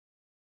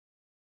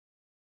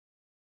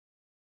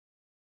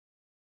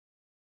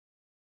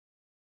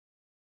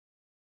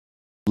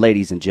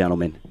Ladies and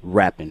gentlemen,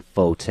 Rappin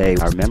 4tay.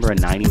 I remember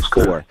in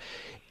 '94,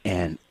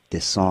 and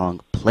this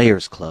song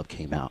Players Club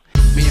came out.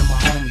 Me and my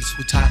homies,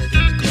 we tied it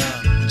in the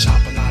club. We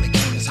chop a lot of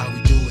killers, how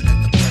we do it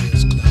at the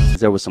Players Club.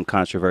 There was some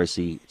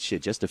controversy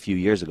shit just a few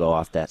years ago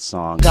off that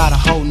song. Got a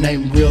hoe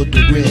named Real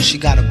the Real. She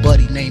got a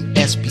buddy named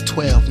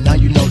SB12. Now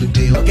you know the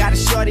deal. Got a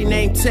shorty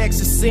named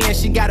Texas Sin.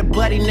 She got a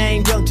buddy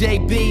named Yo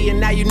JB, and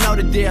now you know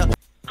the deal.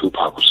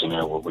 Tupac was in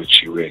there with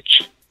Richie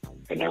Rich,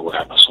 and they were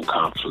having some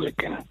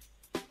conflict. And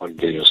what I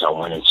did is I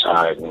went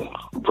inside and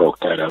broke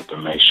that up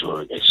and made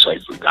sure they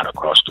safely got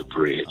across the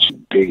bridge.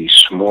 Biggie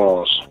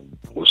Smalls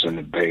was in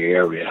the Bay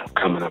Area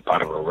coming up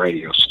out of a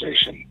radio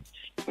station,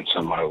 and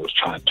somebody was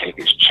trying to take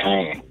his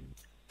chain.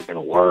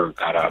 And word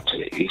got out to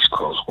the East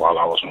Coast while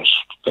I was on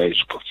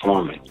stage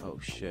performing. Oh,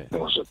 shit. There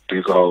was a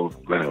big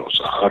old, man, it was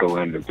a huddle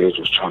of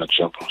individuals trying to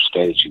jump on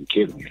stage and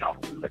get him, you know,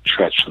 the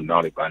Tretch from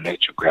Naughty by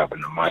Nature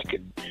grabbing the mic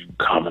and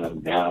calming him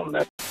down.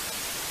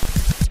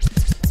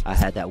 I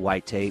had that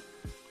white tape,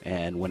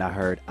 and when I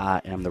heard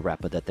I am the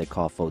rapper that they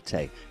call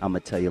 4tay, I'm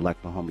going to tell you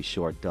like my homie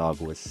Short Dog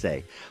would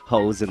say,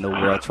 hoes in the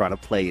world trying to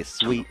play it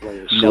sweet,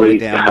 know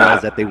damn well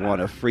that they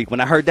want to freak. When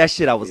I heard that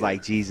shit, I was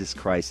like, Jesus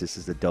Christ, this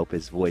is the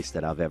dopest voice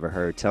that I've ever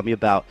heard. Tell me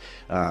about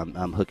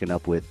hooking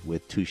up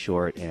with Too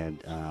Short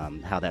and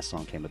how that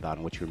song came about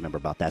and what you remember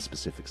about that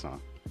specific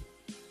song.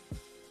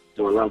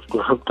 Well, I was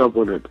hooked up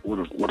with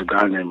a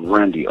guy named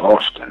Randy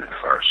Austin at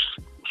first.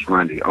 It was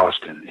Randy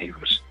Austin.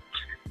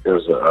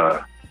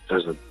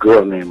 There's a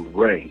girl named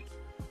Ray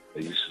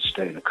that used to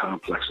stay in the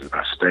complex that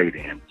I stayed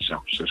in San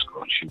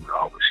Francisco, and she would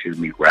always hear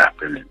me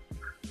rapping and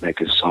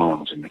making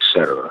songs and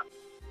etc.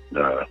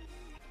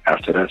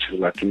 After that, she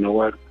was like, you know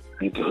what?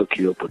 I need to hook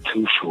you up with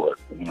Too Short.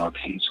 You know,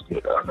 he's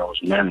good. I know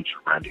his manager,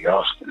 Randy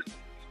Austin.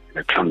 And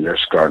they come there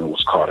starting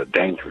what's called a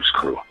Dangerous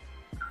Crew.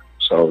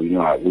 So, you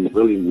know,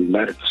 we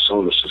met at the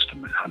Solar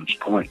System at Hunters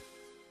Point.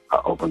 I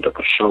opened up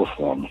a show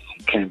for him.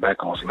 He came back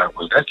and was like,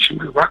 was that you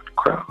that rocked the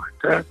crowd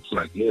like that? I was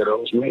like, yeah, that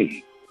was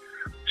me.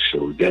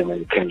 So then when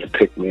he came to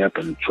pick me up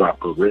and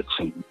drop a Ritz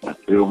and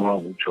Fillmore,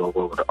 we drove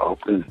over to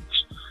Oakland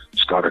and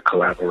started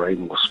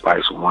collaborating with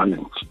Spice One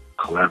and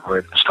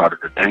collaborated and started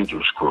the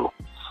Dangerous Crew.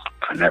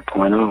 From that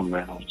point on,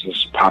 man, I was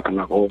just popping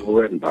up over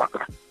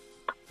Redenbacher.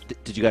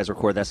 Did you guys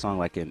record that song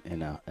like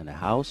in a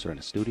house or in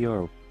a studio?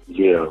 Or?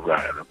 Yeah,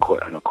 right,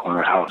 in a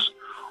corner house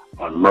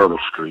on Myrtle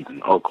Street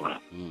in Oakland.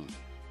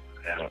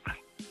 Yeah.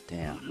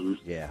 Damn.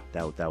 Yeah,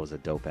 that was a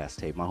dope ass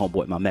tape. My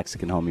homeboy, my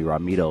Mexican homie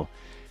Ramito,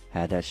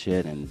 had that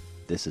shit, and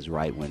this is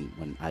right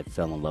when I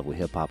fell in love with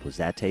hip hop was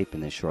that tape,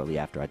 and then shortly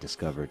after I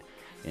discovered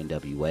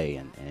NWA,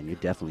 and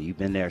you've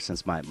been there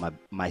since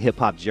my hip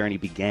hop journey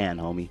began,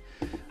 homie.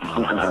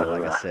 So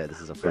like I said, this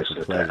is a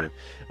fucking pleasure.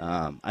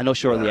 I know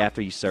shortly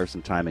after you served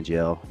some time in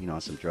jail, you know,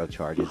 on some drug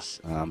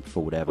charges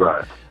for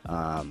whatever.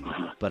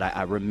 Right. But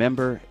I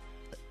remember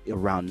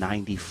around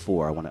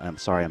 '94. I'm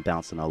sorry, I'm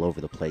bouncing all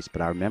over the place,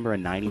 but I remember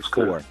in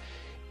 '94,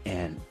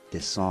 and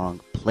this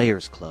song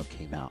Players Club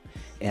came out,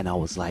 and I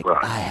was like,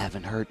 I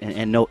haven't heard,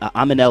 and no,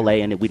 I'm in LA,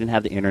 and we didn't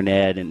have the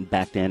internet and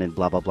back then and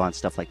blah blah blah and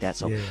stuff like that,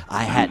 so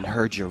I hadn't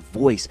heard your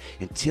voice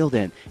until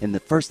then, and the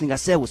first thing I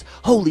said was,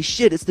 holy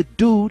shit, it's the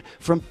dude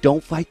from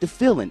Don't Fight the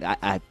Feeling.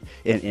 And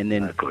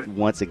then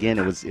once again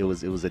it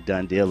was a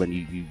done deal, and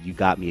you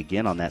got me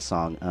again on that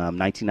song.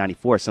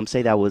 1994, some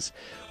say that was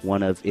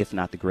one of, if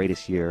not the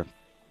greatest year,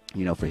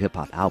 you know, for hip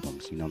hop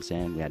albums. You know what I'm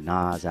saying? We had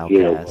Nas,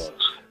 Outkast,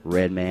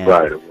 Redman.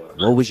 Right, it was.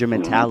 What was your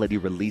mentality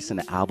releasing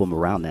the album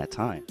around that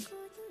time?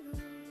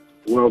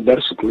 Well,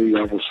 basically,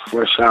 I was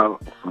fresh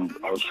out from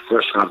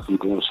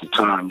doing some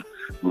time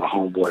with my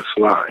homeboy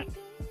Fly.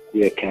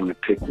 He came to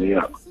pick me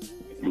up,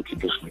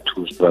 introduced me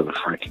to his brother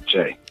Frankie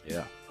J.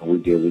 Yeah.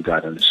 And we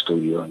got in the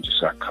studio and just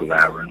started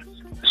collaborating,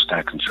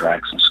 stacking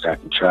tracks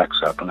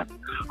up. And I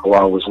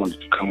always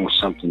wanted to come with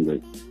something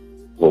that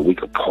we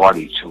could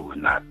party to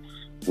and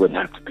wouldn't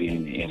have to be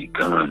any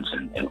guns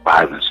and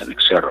violence and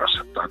etc. So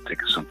I started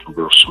thinking something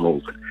real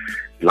smooth. And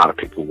a lot of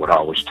people would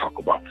always talk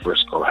about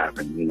Frisco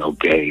having, you know,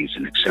 gays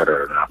and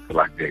etc. And I feel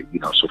like they, you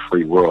know, it's a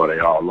free world.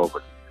 They're all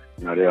over,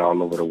 you know, they're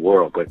all over the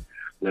world. But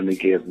let me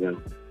paint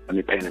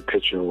a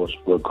picture of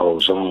what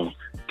goes on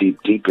deep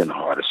in the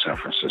heart of San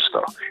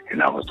Francisco.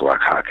 And that was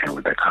like how I came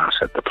with that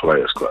concept, the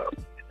Players Club.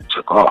 It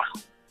took off.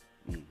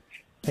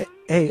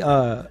 Hey,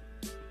 can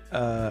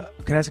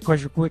I ask a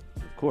question real quick?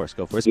 Of course,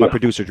 go for it. It's my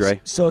producer, Dre.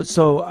 So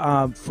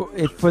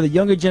for the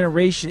younger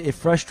generation, it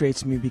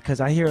frustrates me because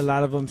I hear a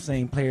lot of them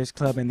saying Players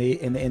Club, and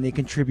they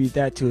contribute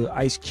that to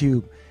Ice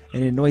Cube,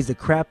 and it annoys the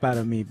crap out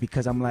of me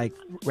because I'm like,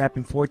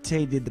 Rappin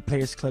 4tay did the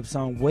Players Club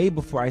song way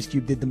before Ice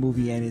Cube did the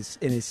movie and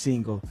his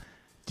single.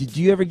 Did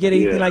you ever get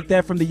anything like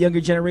that from the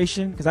younger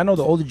generation? Because I know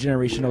the older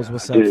generation knows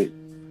what's up.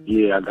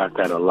 Yeah, I got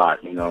that a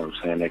lot, you know what I'm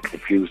saying? They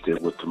confused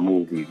it with the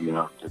movie, you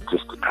know,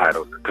 just the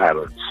title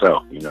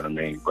itself, you know what I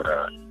mean? But,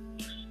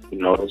 you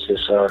know, it's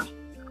just,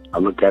 I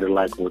look at it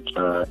like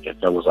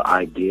if there was an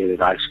idea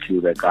that Ice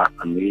Cube that got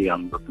from me,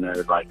 I'm looking at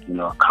it like, you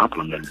know, a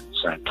compliment,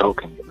 same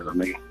token, you know what I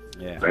mean?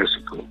 Yeah.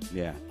 Basically.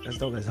 Yeah. That's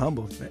dope. That's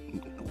humble.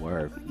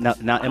 Word. Now,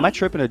 am I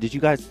tripping, or did you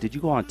go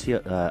on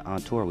tour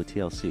with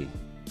TLC?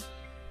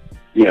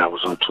 Yeah, I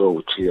was on tour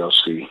with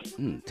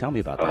TLC. Tell me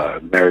about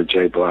that. Mary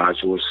J.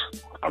 Blige was,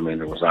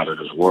 it was out of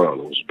this world.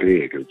 It was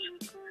big.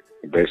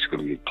 It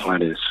basically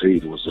planted a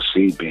seed. It was a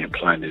seed being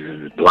planted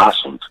and it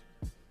blossomed.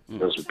 It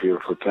was a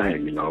beautiful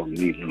thing,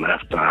 Needle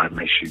Left Eye,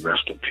 may she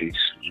rest in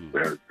peace.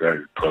 Very,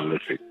 very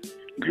prolific,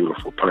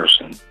 beautiful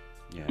person.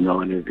 Yeah.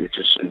 And it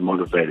just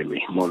motivated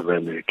me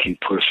to keep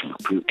pushing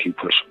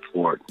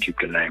forward, keep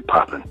the name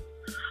popping.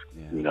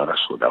 Yeah.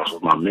 That was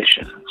my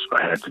mission. That's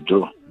what I had to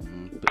do.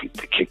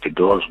 To kick the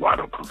doors wide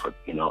open for, up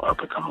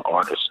and coming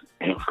artists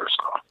in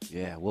Frisco.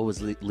 Yeah. What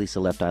was Lisa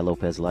Left Eye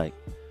Lopez like?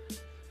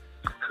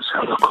 She's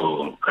hella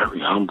cool, very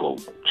humble.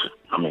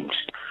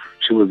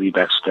 She would be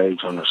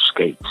backstage on her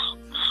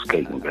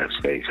skating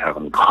backstage,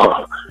 having a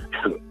ball.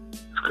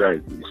 It's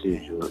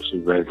crazy.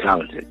 She's very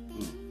talented.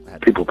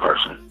 People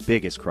person.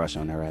 Biggest crush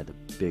on her. I had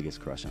the biggest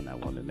crush on that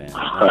woman, man.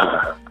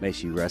 May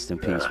she rest in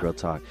peace. Real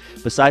talk.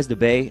 Besides the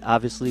Bay,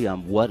 obviously,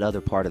 what other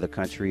part of the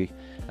country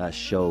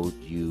showed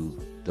you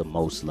the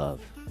most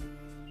love?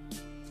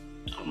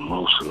 The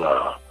most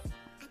love.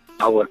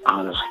 I would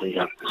honestly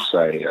have to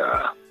say,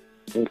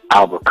 in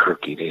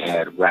Albuquerque, they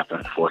had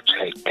Rappin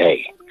 4tay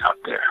Day out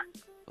there.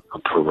 A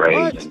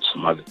parade and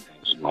some other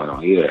things going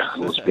on. Yeah, it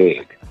was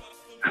big.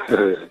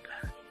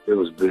 It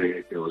was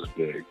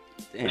big.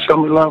 Damn. Show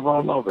me love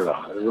all over,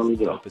 though. It really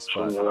do.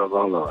 Show me love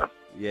all over.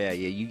 Yeah.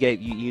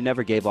 You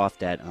never gave off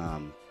that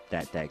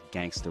that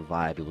gangster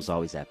vibe. It was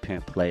always that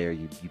pimp player.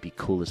 You'd be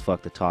cool as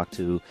fuck to talk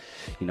to,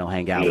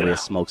 hang out with,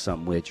 smoke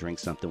something with, drink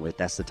something with.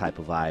 That's the type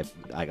of vibe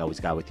I always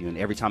got with you. And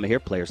every time I hear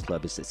Players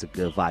Club, it's a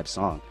good vibe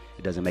song.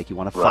 It doesn't make you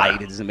want to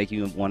fight. It doesn't make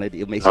you want to.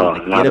 It makes you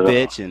want to get a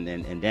bitch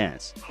and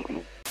dance.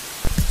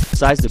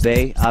 Besides the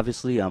Bay,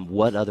 obviously,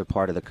 what other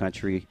part of the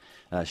country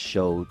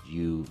showed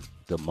you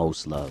the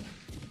most love?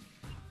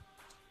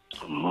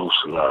 The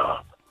most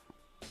love.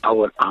 I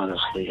would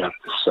honestly have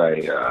to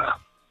say,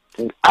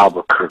 in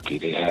Albuquerque,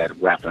 they had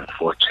Rappin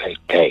 4tay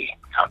Day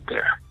out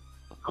there.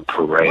 A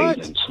parade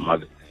and some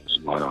other things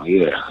going on.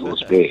 Yeah, it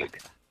was big.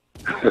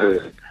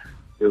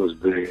 It was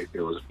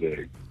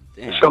big.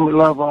 Damn. Show me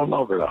love all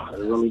over, though. It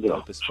really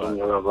do. Show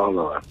me love all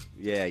over.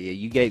 Yeah.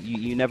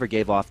 You never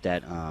gave off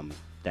that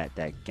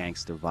that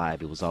gangster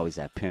vibe. It was always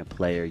that pimp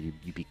player.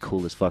 You'd be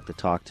cool as fuck to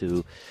talk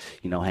to,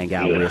 hang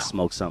out with,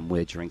 smoke something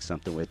with, drink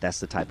something with. That's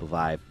the type of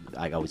vibe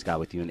I always got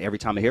with you. And every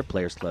time I hear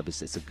Players Club,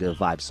 it's a good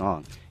vibe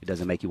song. It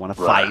doesn't make you want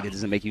to fight. It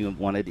doesn't make you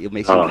want to. It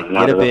makes you want to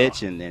get a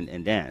bitch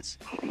and dance.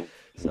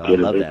 So I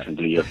love that.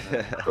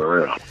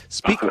 For real.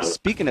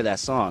 Speaking of that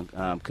song,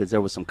 because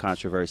there was some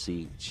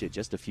controversy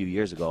just a few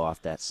years ago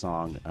off that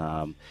song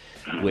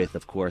with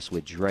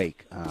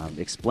Drake.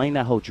 Explain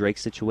that whole Drake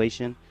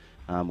situation.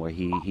 Where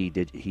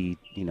he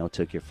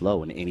took your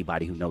flow, and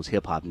anybody who knows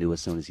hip hop knew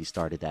as soon as he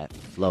started that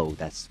flow.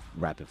 That's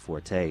Rappin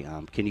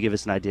 4tay. Can you give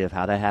us an idea of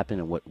how that happened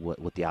and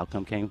what the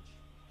outcome came?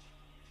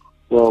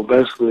 Well,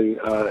 basically,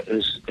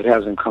 it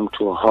hasn't come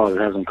to a halt.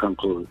 It hasn't come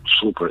to a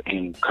super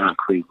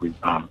concrete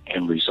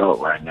end result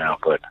right now.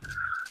 But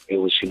it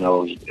was,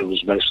 it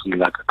was basically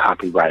like a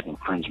copyright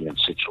infringement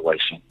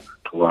situation,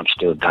 to where I'm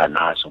still dotting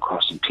I's and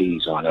crossing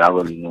T's on it. I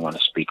really don't want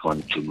to speak on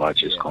it too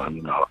much. It's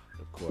going,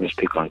 we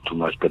speak on it too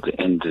much, but at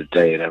the end of the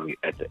day,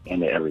 at the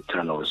end of every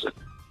tunnel is a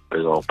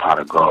big old pot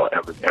of gold.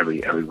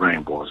 Every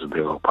rainbow is a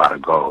big old pot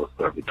of gold.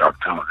 Every dark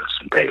tunnel is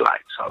some daylight.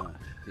 So,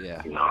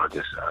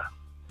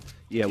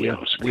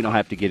 we don't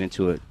have to get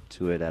into it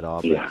at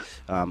all. But, yeah.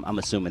 I'm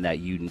assuming that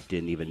you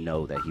didn't even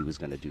know that he was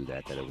going to do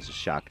that. That it was a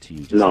shock to you.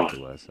 Just no, like it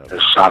was. Okay.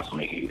 It shocked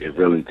me. It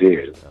really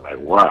did. Like,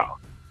 wow.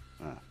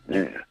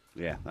 Yeah.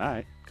 Yeah. All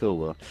right. Cool.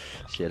 Well,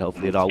 shit.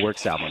 Hopefully it all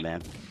works out, my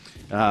man.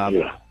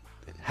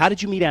 How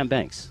did you meet Ann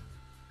Banks?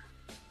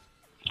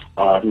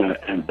 I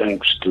met Ann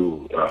Banks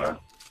through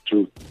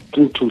Too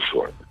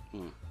Short.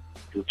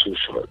 Through Too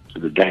Short, to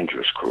the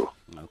Dangerous Crew.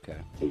 Okay.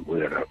 We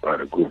had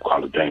a group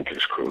called the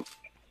Dangerous Crew.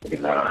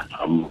 And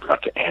I moved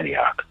out to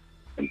Antioch,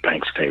 and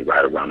Banks stayed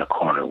right around the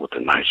corner with a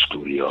nice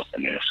studio up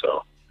in there.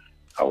 So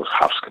I was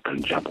hop, skip,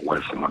 and jump away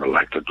from what I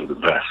like to do the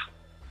best.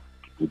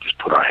 We just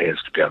put our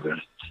heads together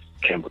and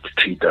came with the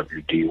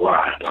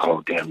TWDY, the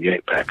whole damn Yay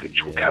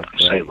package with Captain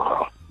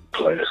Saberhall,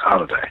 Players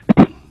Holiday.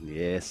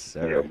 Yes,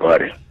 sir. Yeah,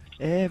 buddy.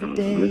 Every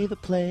day the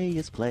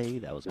players play.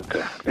 That was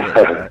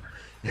okay.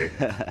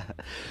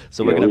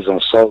 So we're was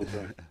on Soul.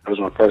 That was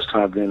my first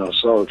time being on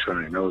Soul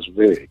Train. That was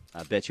big.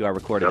 I bet you I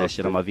recorded that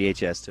shit on my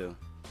VHS too.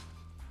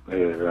 Yeah,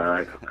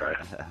 right. Okay.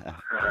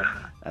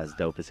 That's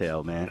dope as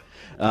hell, man.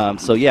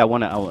 So yeah,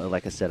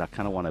 like I said, I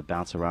kind of want to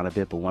bounce around a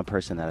bit, but one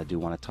person that I do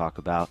want to talk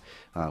about,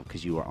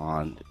 because you were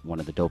on one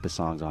of the dopest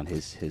songs on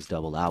his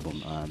double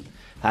album.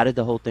 How did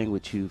the whole thing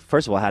with you?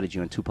 First of all, how did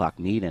you and Tupac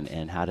meet,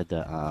 and how did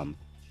the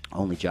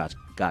Only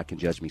God Can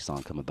Judge Me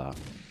song come about?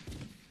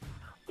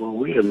 Well,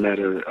 we had met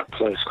at a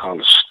place called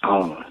The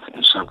Stone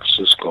in San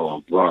Francisco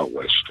on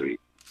Broadway Street.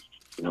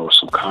 There was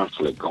some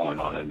conflict going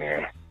on in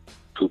there.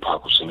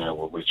 Tupac was in there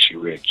with Richie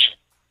Rich,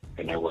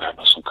 and they were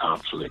having some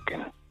conflict.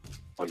 And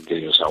what I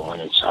did is I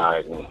went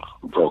inside and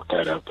broke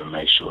that up and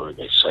made sure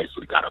they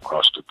safely got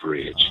across the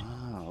bridge.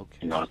 Oh, Okay.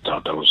 You know, I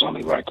thought that was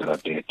only right that I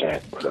did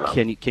that. But,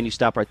 can you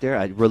stop right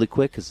there? Really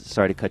quick, because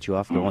sorry to cut you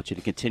off. I don't want you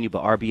to continue.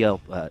 But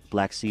RBL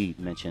Black Seed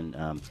mentioned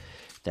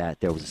that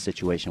there was a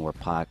situation where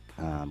Pac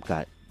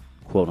got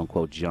quote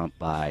unquote jumped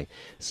by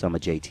some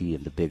of JT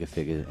and the bigger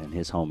figure and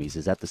his homies.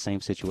 Is that the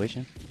same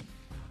situation?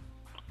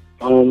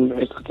 I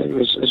think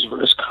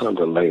it's kind of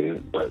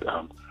related, but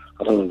I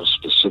don't know the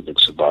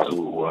specifics about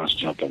who was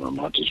jumping him.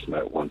 I just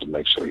wanted to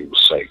make sure he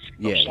was safe.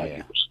 Yeah.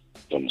 He was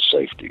in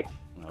safety.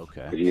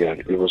 Okay. But yeah,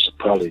 it was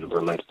probably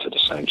related to the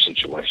same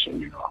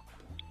situation, you know.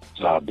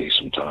 So I'll be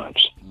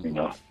sometimes, you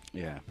know.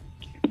 Yeah.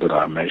 But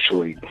I made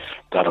sure he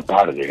got up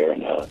out of there,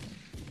 and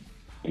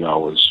you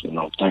always, you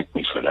know, thank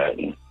me for that.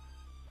 And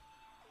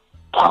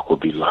Pac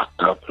would be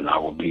locked up, and I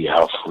would be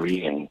out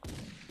free, and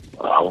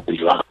I would be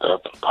locked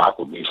up, and Pac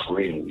would be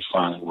free, and we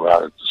finally were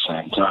out at the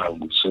same time.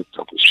 We sit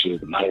up with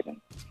shit at night,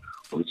 and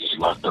we just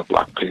locked up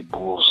like pit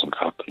bulls and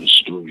got up in the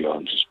studio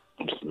and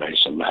just made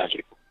some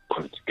magic,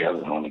 put it together,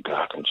 and only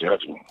God can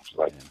judge me. It's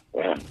like,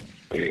 man,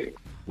 big.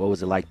 What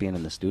was it like being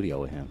in the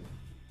studio with him?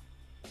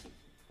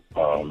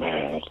 Oh,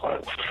 man, it's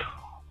like,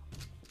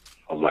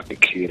 I was like a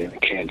kid in a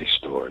candy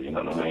store, you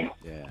know what I mean?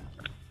 Yeah.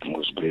 It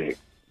was big.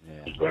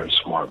 Yeah. He was very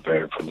smart,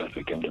 very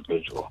prolific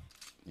individual.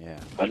 Yeah.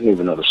 I didn't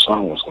even know the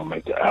song was going to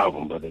make the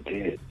album, but it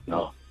did.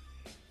 No.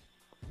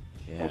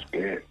 Yeah. It was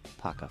big.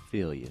 Pac, I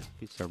feel you.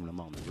 He's serving them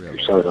on the real.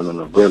 You said it on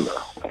the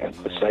Villa. And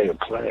to say a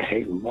player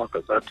hating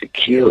Marcus out to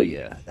kill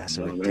you. That's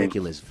You a know what I mean?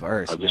 ridiculous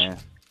verse, man.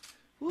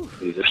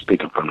 He's just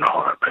speaking from the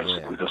heart,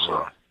 basically. That's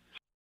all.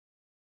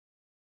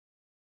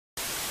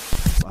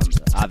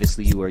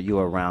 Obviously, you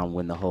were around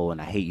when the whole, and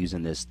I hate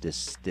using this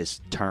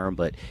term,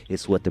 but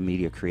it's what the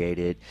media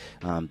created.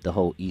 The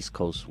whole East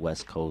Coast,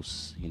 West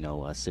Coast, you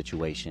know,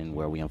 situation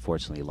where we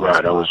unfortunately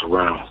lost. Right, I was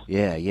around.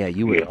 Yeah,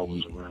 you were. Yeah, I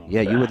was around.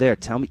 Yeah, you were there.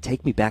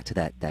 Take me back to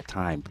that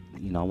time.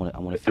 You know, I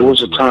want to. It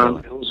was a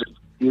time.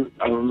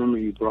 I remember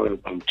you brought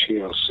up on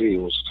TLC. It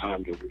was a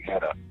time that we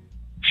had a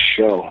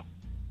show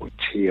with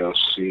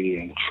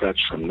TLC and Tretch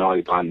from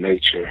Naughty by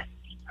Nature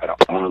at an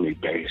Army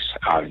base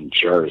out in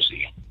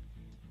Jersey.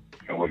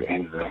 And what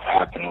ended up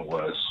happening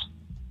was,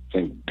 I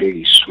think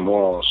Biggie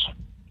Smalls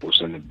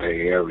was in the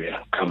Bay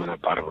Area coming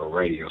up out of a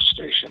radio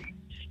station,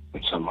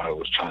 and somebody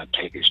was trying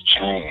to take his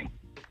chain,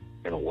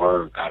 and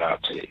word got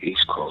out to the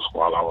East Coast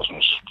while I was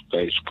on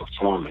stage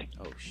performing.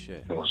 Oh,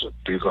 shit. It was a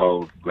big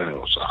old, man, it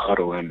was a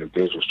huddle of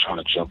individuals trying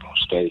to jump on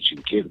stage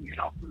and get him, you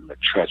know, the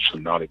Tretch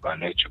from Naughty by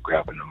Nature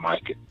grabbing the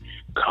mic and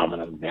calming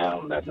them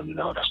down, letting them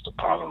know that's the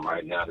problem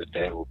right now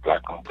today with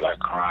black on black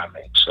crime,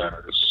 et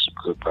cetera. This is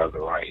a good brother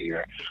right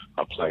here.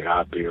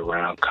 I'll be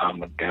around, calm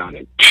them down,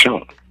 and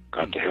chunk,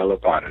 got the hell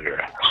up out of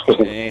there.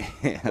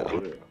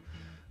 Damn.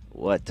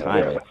 What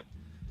timing.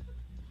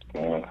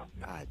 Yeah.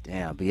 God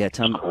damn. But yeah,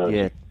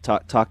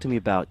 talk to me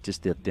about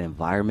just the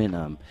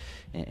environment,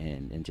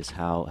 and just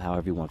how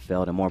everyone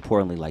felt, and more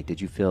importantly, like, did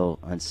you feel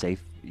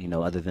unsafe, you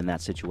know, other than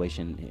that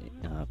situation,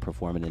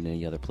 performing in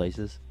any other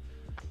places?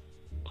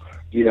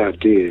 Yeah, I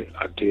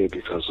did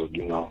because of,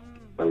 you know,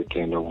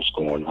 everything that was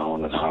going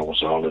on and how it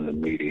was all in the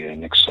media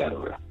and et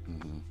cetera.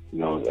 Mm-hmm. You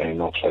know, there ain't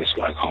no place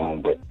like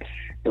home, but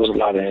there was a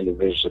lot of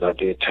individuals that I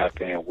did tap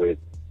in with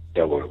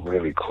that were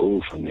really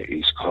cool from the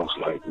East Coast,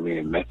 like me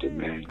and Method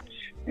Man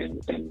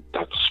and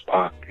Dr.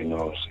 Spock, you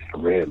know,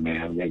 Red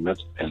Man. Me and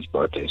Method Man's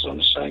birthdays on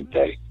the same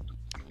day.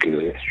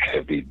 Good,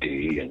 Heavy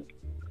D, and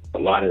a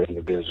lot of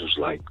individuals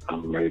like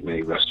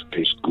may rest in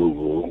peace,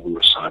 Guru. We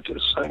were signed to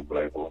the same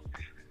label.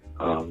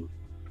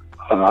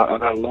 I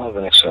got love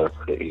and et cetera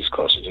for the East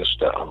Coast. It's just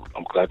that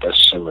I'm glad that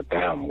simmered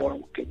down more.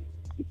 We can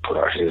put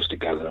our heads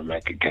together and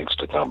make a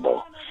gangster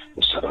gumbo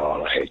instead of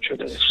all the hatred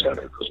and et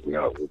cetera, because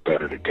we're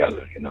better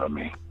together, you know what I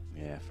mean?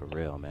 Yeah, for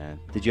real, man.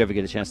 Did you ever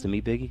get a chance to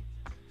meet Biggie?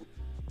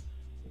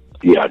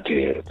 Yeah, I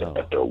did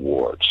at the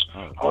awards.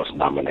 Oh. I was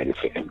nominated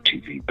for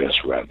MTV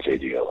Best Rap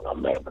Video, and I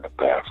met him in the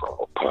bathroom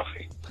with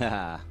Puffy.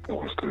 It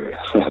was good.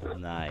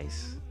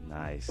 Nice.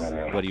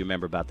 Yeah. What do you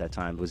remember about that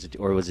time? Was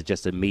it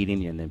just a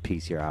meeting and then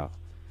peace, you're out?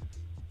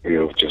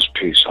 Yeah, it was just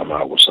peace. I'm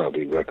out. What's up?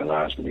 He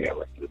recognized me. I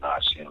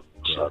recognized him.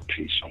 What's up?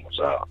 Peace. I was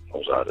out. I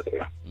was out of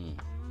there.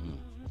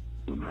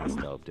 That's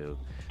dope, dude.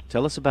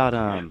 Tell us about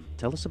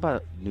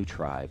New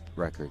Tribe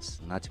Records.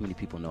 Not too many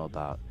people know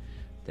about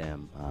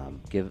them.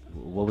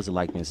 What was it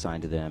like being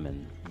signed to them,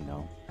 and you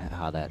know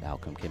how that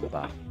outcome came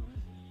about?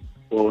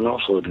 Well, and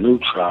also New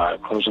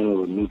Tribe. I was in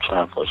with New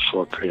Tribe for a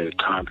short period of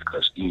time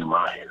because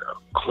EMI had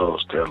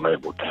closed their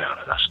label down,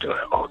 and I still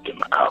had owed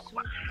them an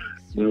album.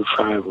 New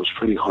Tribe was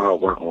pretty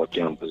hard working with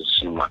them because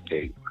it seemed like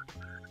they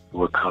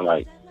were kind of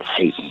like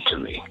hating to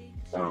me.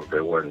 They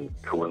weren't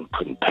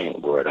putting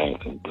paint where it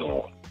ain't, and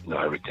doing, you know,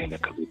 everything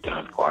that could be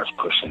done as far as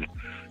pushing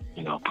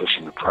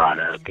the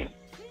product and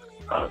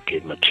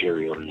getting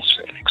material and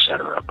et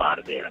cetera up out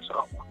of there.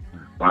 So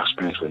my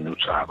experience with New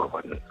Tribe,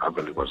 I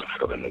really wasn't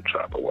feeling New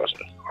Tribe. I was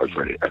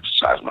ready to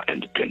exercise my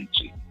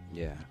independency.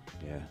 Yeah.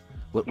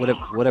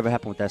 Whatever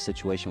happened with that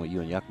situation with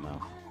you and Yuck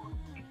Mouth?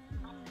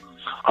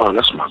 Oh,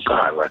 that's my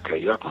guy right there,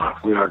 Yuck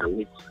Mouth.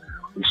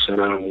 We sat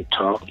down and we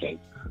talked, and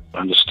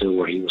understood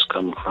where he was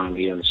coming from.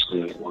 He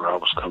understood where I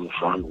was coming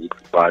from. We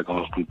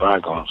bygones be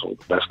bygones. We're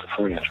the best of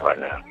friends right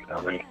now. You know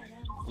what I mean?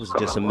 Was it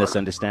just a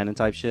misunderstanding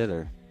type shit,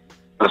 or?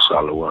 That's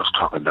all it was,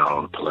 talking down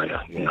on the player.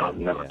 You know,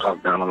 never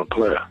talk down on the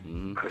player.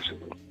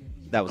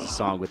 That was a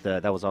song with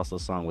that was also a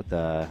song with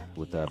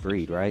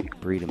Breed, right?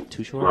 Breed and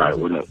Too Short.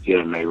 Right,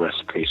 yeah, may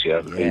rest in peace.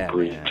 Yeah,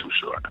 Breed and Too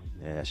Short.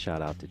 Yeah,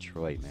 shout out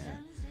Detroit, man.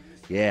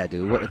 Yeah,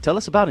 dude. Tell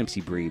us about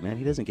MC Breed, man.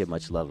 He doesn't get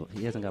much love.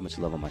 He hasn't got much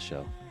love on my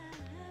show.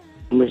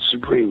 MC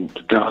Breed,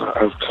 the down to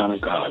earth kind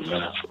of guy,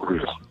 man, for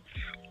real.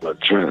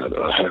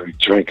 A heavy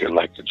drinker,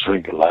 like to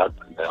drink a lot.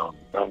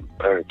 I'm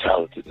very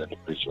talented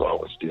individual. I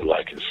always did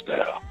like his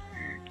style.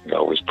 He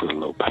always put a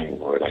little pain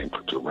where it ain't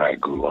put the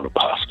ragu on the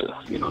pasta.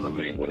 You know what I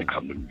mean? When it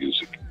comes to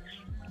music,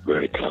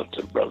 very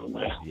talented brother,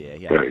 man.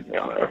 Yeah. Very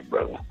down to earth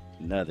brother.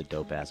 Another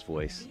dope ass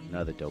voice.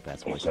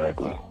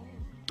 Exactly.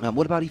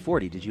 What about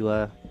E40? Did you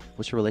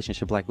what's your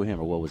relationship like with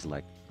him, or what was it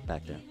like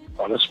back then?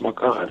 Oh, that's my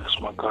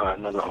guy.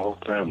 Another whole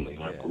family.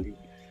 Like we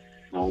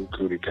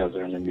grew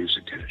together in the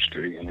music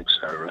industry and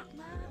etc.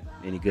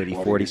 Any good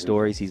E40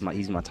 stories? He's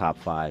my top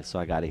 5, so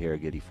I got to hear a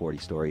good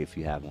E40 story if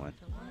you have one.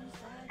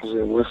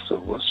 What's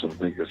the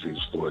biggest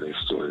E40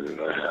 story that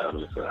I have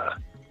is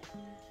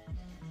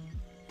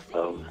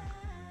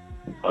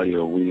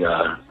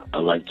I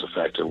like the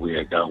fact that we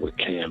had gone with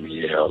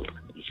KMEL,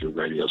 a few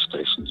radio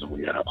stations, and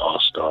we had an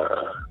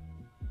all-star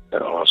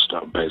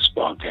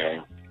baseball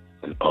game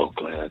in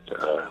Oakland at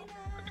the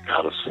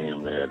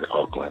Coliseum there at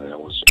Oakland. That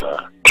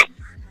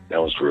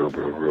was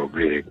real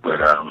big.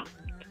 But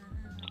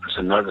it's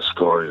another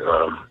story.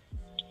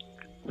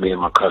 Me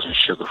and my cousin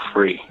Sugar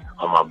Free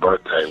on my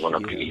birthday went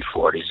up to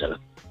E40s, and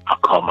I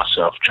caught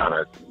myself trying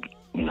to,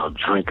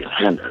 drink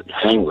and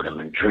hang with him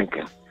and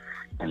drinking.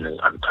 And then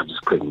I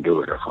just couldn't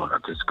do it. I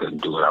just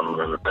couldn't do it. I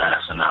remember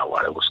passing out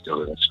while it was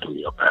still in the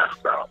studio,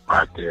 passed out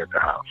right there at the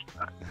house.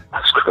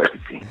 That's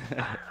crazy.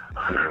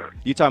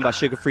 You talking about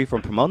Sugar Free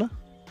from Pomona?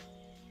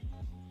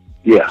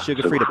 Yeah.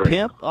 Sugar Free the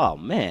Pimp? Oh,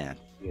 man.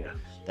 Yeah.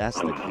 That's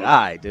the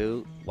guy,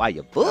 dude. Why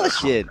you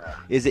bullshit?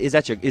 Is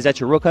that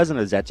your real cousin,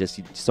 or is that just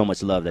so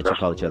much love that you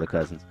call each other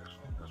cousins?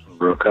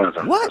 Real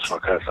cousin. What? That's my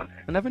cousin.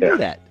 I never knew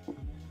that.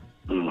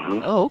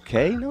 Mm-hmm. Oh,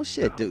 okay. No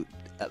shit, dude.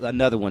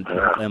 Another one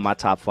in my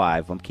top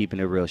 5. I'm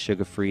keeping it real.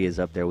 Sugar Free is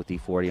up there with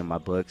E40 in my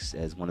books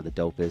as one of the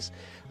dopest.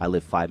 I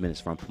live 5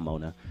 minutes from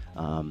Pomona.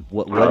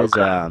 What is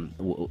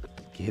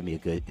give me a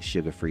good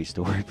Sugar Free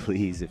story,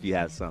 please, if you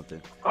have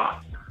something.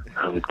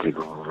 I would keep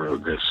him a real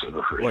good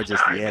Sugar Free. Or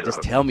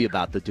just tell me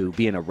about the dude.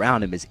 Being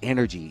around him, his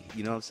energy.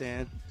 You know what I'm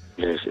saying?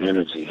 Yeah, his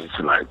energy. It's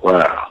like,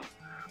 wow.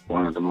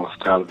 One of the most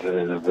talented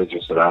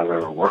individuals that I've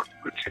ever worked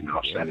with, you know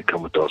what I'm saying? They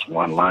come with those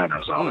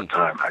one-liners all the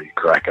time. How you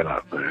cracking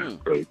up, man.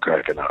 Really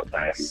cracking up,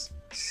 man.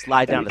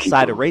 Slide down the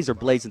side of razor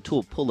blades and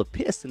pull a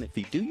piston. If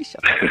you do, you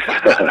shut the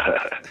fuck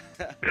up.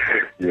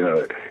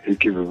 He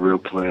keep it real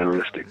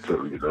playeristic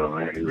too, you know,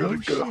 man. He really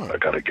do. I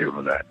gotta give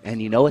him that. And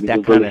you know what?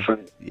 That kind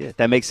of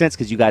that makes sense,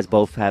 because you guys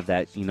both have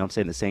that, you know what I'm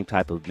saying, the same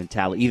type of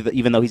mentality.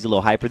 Even though he's a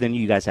little hyper than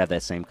you guys have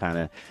that same kind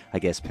of, I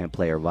guess, pimp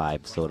player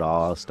vibe. So it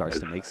all starts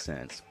to make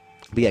sense.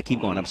 But yeah,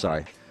 keep going. I'm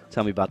sorry.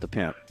 Tell me about the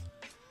pimp.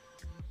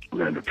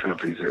 Man, the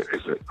pimp is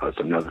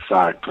another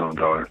side to him,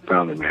 though.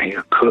 Family, man. He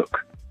a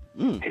cook.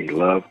 He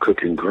loved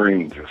cooking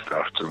greens and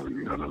stuff too.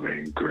 You know what I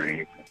mean?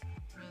 Greens,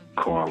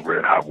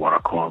 cornbread, hot water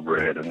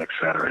cornbread, and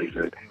etc. He's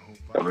a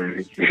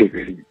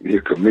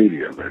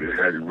comedian, man. He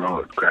had him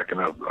rolling, cracking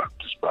up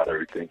just about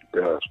everything he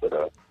does.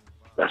 But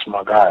that's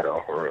my guy,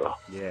 though, for real.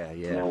 Yeah.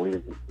 You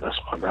know, that's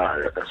my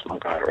guy. That's my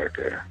guy right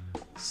there.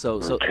 So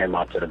came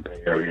out to the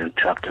Bay Area and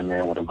tapped him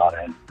in with a lot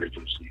of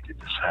individuals. He did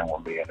the same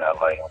with me in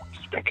LA, and we've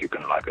just been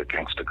keeping like a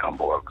gangster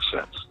combo ever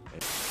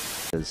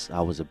since.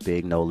 I was a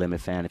big No Limit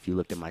fan. If you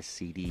looked at my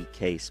CD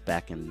case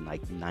back in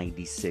like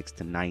 96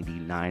 to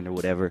 99 or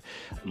whatever,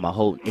 my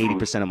whole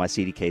 80% of my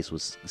CD case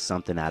was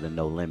something out of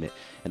No Limit.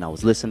 And I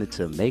was listening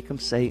to Make 'Em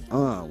Say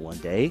one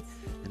day,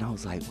 and I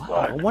was like,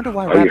 wow, I wonder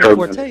why Rappin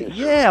 4tay.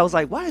 Yeah, I was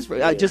like, why is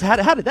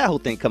how did that whole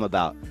thing come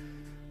about?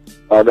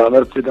 That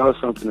was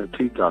something that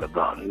T thought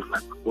about. He was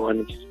like, boy,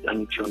 I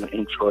need you on the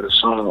intro of the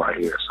song right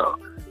here. So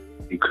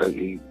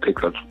he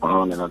picked up the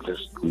phone, and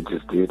we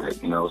just did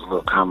it. You know, it was a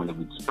little comedy.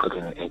 We just put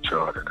in an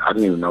intro. I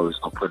didn't even know he was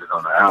gonna put it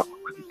on the album,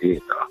 but he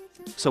did though.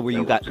 So were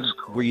you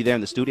there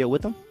in the studio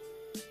with him?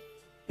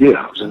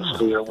 Yeah, I was in the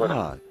studio with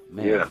him.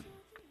 Man. Yeah.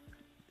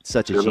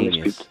 Such a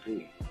genius.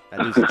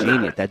 That dude's a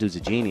genius. That dude's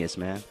a genius,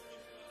 man.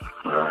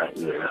 All right,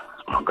 yeah,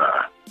 that's my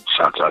guy.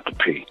 Shouts out to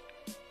P.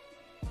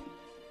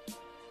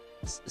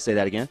 Say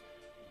that again.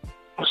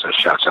 I said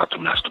shouts out to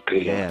Master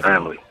P and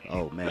family.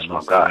 Oh man, that's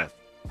my guy.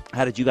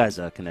 How did you guys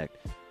connect?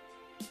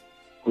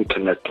 We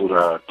connect to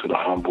the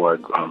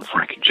homeboy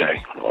Frankie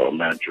J, or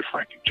manager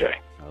Frankie J.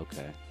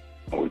 Okay.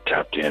 And we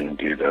tapped in and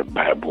did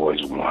Bad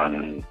Boys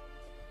 1,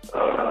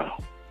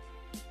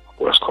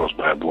 West Coast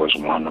Bad Boys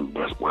 1, and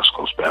West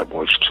Coast Bad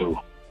Boys 2.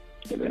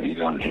 And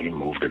then he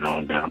moved it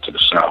on down to the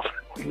South,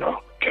 you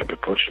know, kept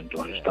it pushing,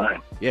 doing his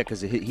thing. Yeah,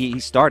 because he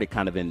started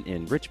kind of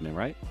in Richmond,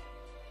 right?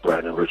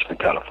 right in Richmond,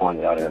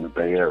 California, out in the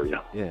Bay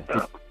Area. Yeah.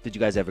 Did you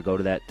guys ever go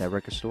to that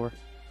record store?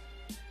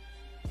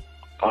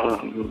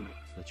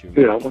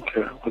 Yeah, I went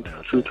there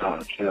a few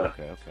times. Yeah.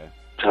 Okay.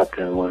 Tapped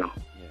in with him.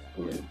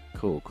 Yeah.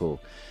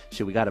 Cool.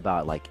 Shit, we got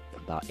about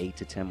 8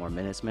 to 10 more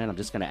minutes, man. I'm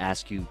just gonna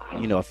ask you,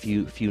 a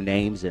few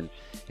names, and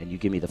you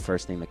give me the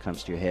first thing that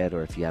comes to your head,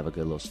 or if you have a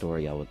good little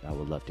story, I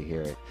would love to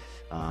hear it.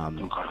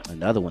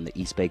 Another one, the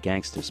East Bay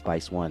Gangster,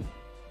 Spice One.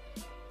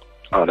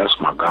 Oh, that's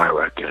my guy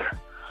right there.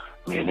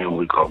 Me and him,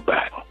 we go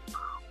back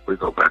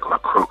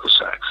like Crocus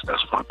Sacks.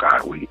 That's my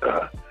guy. Me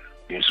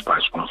and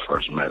Spice One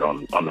first met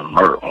on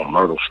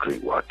Myrtle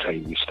Street, where I tell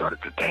you we started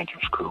the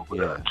Dangerous Crew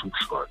with Too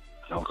Short.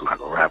 It was like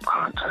a rap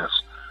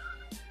contest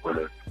with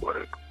a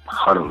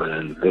huddle of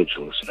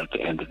individuals. And at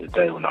the end of the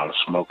day, when all the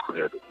smoke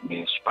cleared, me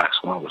and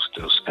Spice One was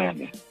still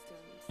standing.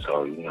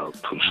 So,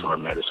 Too Short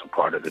made us a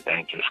part of the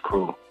Dangerous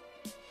Crew.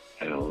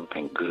 And we've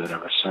been good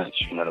ever since,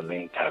 you know what I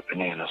mean? Tapping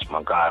in, that's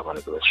my guy. I want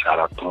to give a shout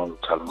out to him,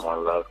 tell him I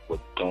love what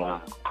he's doing.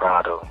 I'm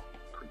proud of him.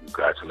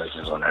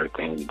 Congratulations on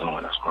everything he's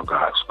doing. That's my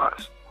guy,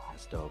 Spice.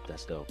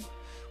 That's dope.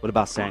 What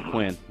about San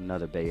Quinn,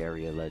 another Bay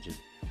Area legend?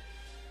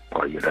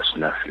 Oh, yeah, that's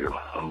nephew.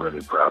 I'm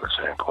really proud of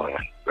San Quinn.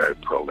 Very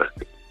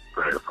prolific.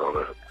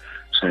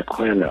 San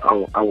Quinn,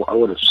 I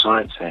would have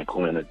signed San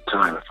Quinn at the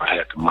time if I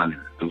had the money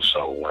to do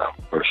so when I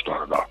first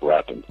started off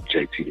rapping.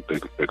 JT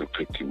the Bigger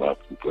picked him up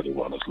and put him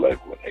on his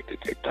label, and they did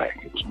their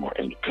thing. He was more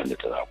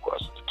independent than I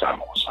was at the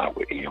time. I was signed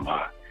with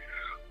EMI.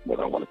 But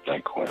I want to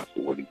thank Quinn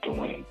for what he's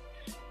doing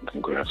and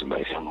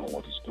congratulate him on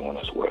what he's doing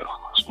as well.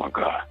 That's my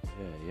guy.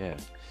 Yeah.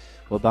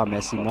 What about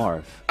Messy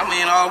Marv? I'm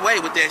in all the way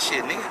with that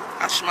shit, nigga.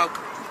 I smoke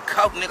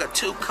coke, nigga,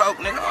 2 coke,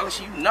 nigga, all this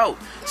you know.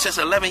 Since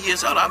 11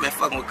 years old, I've been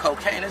fucking with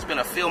cocaine. It's been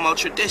a Fillmore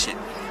tradition.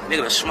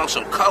 Nigga, to smoke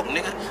some coke,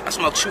 nigga. I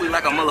smoke chewy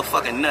like a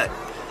motherfucking nut.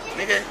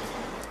 Nigga,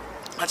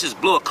 I just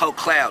blew a coke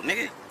cloud,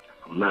 nigga.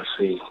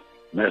 Messy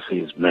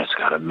is mess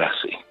got a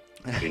messy.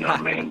 You know what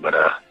I mean? But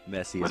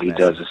he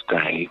does his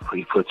thing.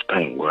 He puts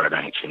paint where it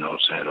ain't, you know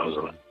what I'm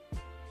saying?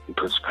 He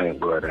puts paint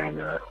where it ain't,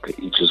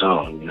 to each his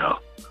own,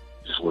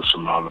 Just wish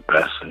him all the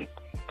best, and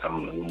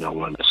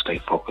want to stay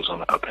focused on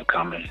the up and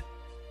coming.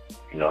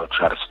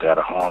 Try to stay out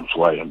of harm's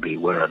way and be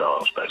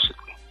weirdos,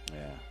 basically.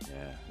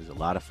 Yeah. There's a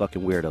lot of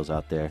fucking weirdos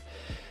out there.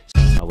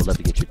 I would love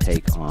to get your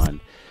take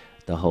on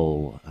the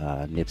whole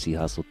Nipsey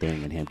Hussle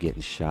thing and him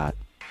getting shot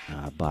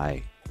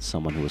by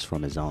someone who was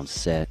from his own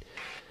set.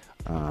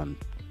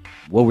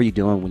 What were you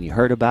doing when you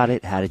heard about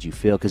it? How did you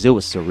feel? Because it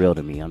was surreal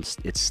to me.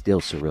 It's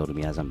still surreal to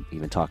me as I'm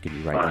even talking to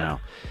you right now.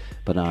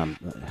 But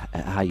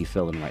how you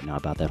feeling right now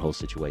about that whole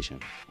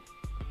situation?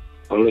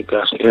 Well, it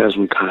has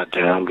me kind of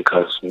down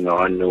because,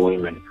 I knew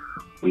him and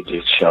we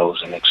did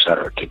shows and et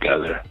cetera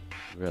together.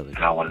 Really? And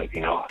I want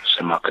to,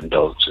 send my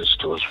condolences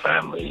to his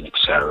family and et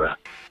cetera.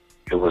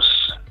 It was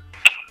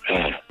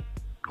sad.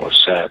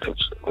 It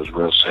was a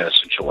real sad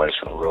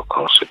situation, a real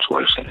cold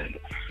situation. And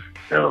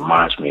it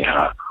reminds me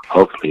how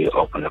hopefully it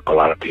opened up a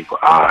lot of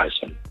people's eyes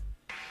and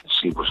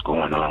see what's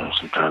going on.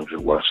 Sometimes your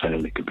worst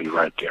enemy could be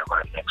right there,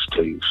 right next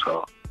to you.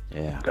 So,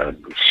 gotta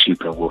be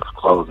sheep in wolf's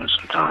clothing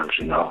sometimes,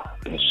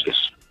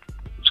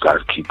 It's got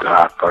to keep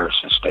God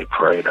first and stay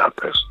prayed up,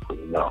 basically,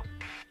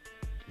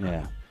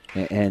 Yeah,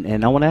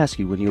 and I want to ask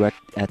you, when you were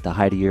at the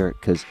height of your,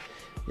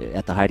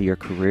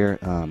 career,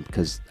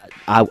 because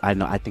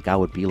I think I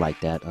would be like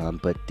that.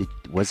 But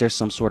was there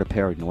some sort of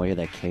paranoia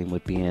that came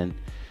with being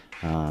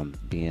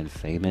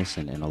famous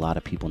and a lot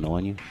of people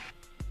knowing you?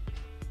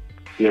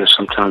 Yeah,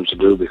 sometimes you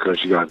do,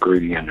 because you got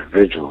greedy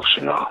individuals,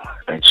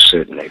 They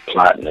sit and they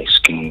plot and they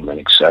scheme and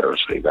et cetera.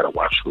 So you got to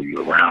watch who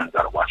you're around. You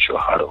got to watch your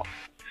huddle.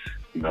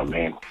 You know what I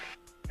mean?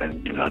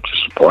 And you're not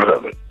just a part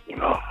of it.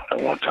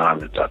 At one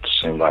time it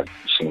seemed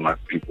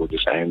like people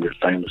just aimed at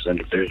famous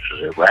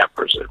individuals, at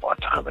rappers at one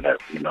time, and that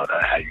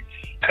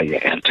how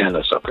your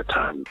antennas up at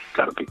time. You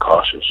got to be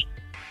cautious.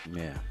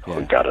 Yeah.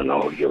 You got to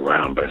know who you're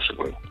around,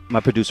 basically.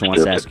 My producer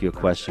wants to ask you a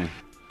question.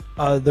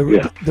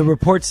 The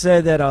report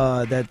said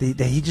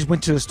that he just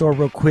went to the store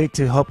real quick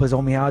to help his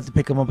homie out, to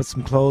pick him up with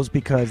some clothes,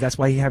 because that's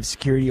why he have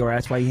security, or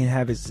that's why he didn't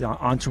have his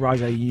entourage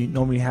that he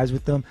normally has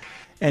with them.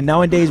 And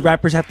nowadays,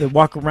 rappers have to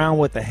walk around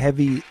with a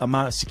heavy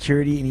amount of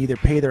security and either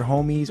pay their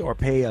homies or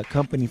pay a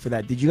company for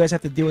that. Did you guys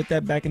have to deal with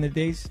that back in the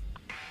days?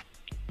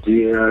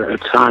 Yeah, at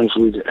times,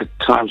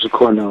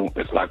 according to,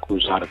 if like we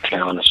was out of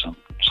town or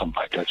something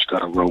like that, you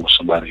got to roll with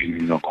somebody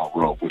who gonna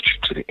roll with you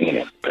to the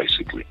end,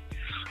 basically.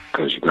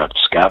 Because you got the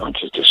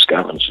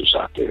scavengers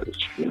out there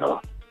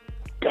that,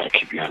 got to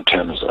keep your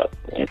antennas up.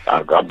 And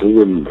I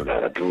do remember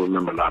that. I do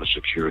remember a lot of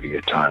security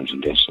at times,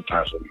 and then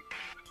sometimes when you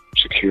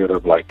secure it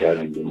up like that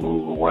and you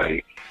move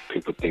away,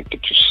 people think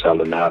that you're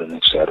selling out and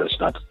et cetera. It's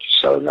not that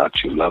you're selling out,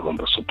 you love them,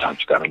 but sometimes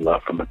you got to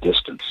love from a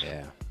distance.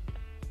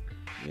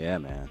 Yeah,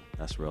 man.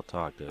 That's real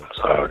talk, dude. That's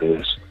how it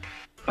is.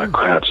 Like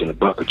crabs in a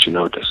bucket, you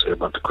know what they say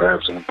about the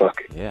crabs in a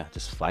bucket. Yeah,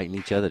 just fighting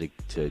each other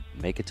to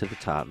make it to the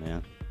top,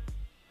 man.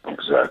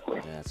 Exactly.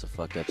 Exactly. Yeah, it's a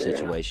fucked up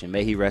situation.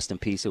 May he rest in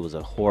peace. It was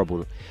a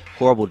horrible,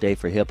 horrible day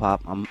for hip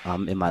hop.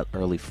 I'm in my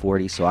early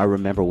 40s, so I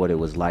remember what it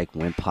was like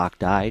when Pac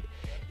died,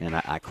 and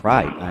I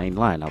cried. I ain't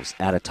lying. I was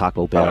at a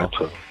Taco Bell,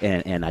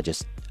 and I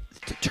just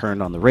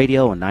turned on the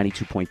radio, and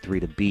 92.3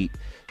 The Beat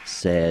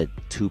said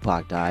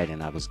Tupac died,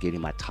 and I was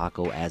getting my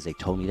taco as they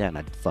told me that, and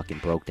I fucking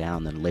broke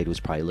down. Then the lady was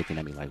probably looking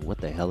at me like, what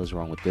the hell is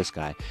wrong with this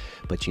guy?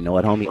 But you know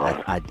what, homie?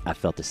 I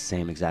felt the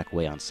same exact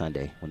way on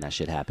Sunday when that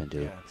shit happened,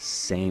 dude.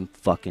 Same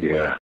fucking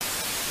way.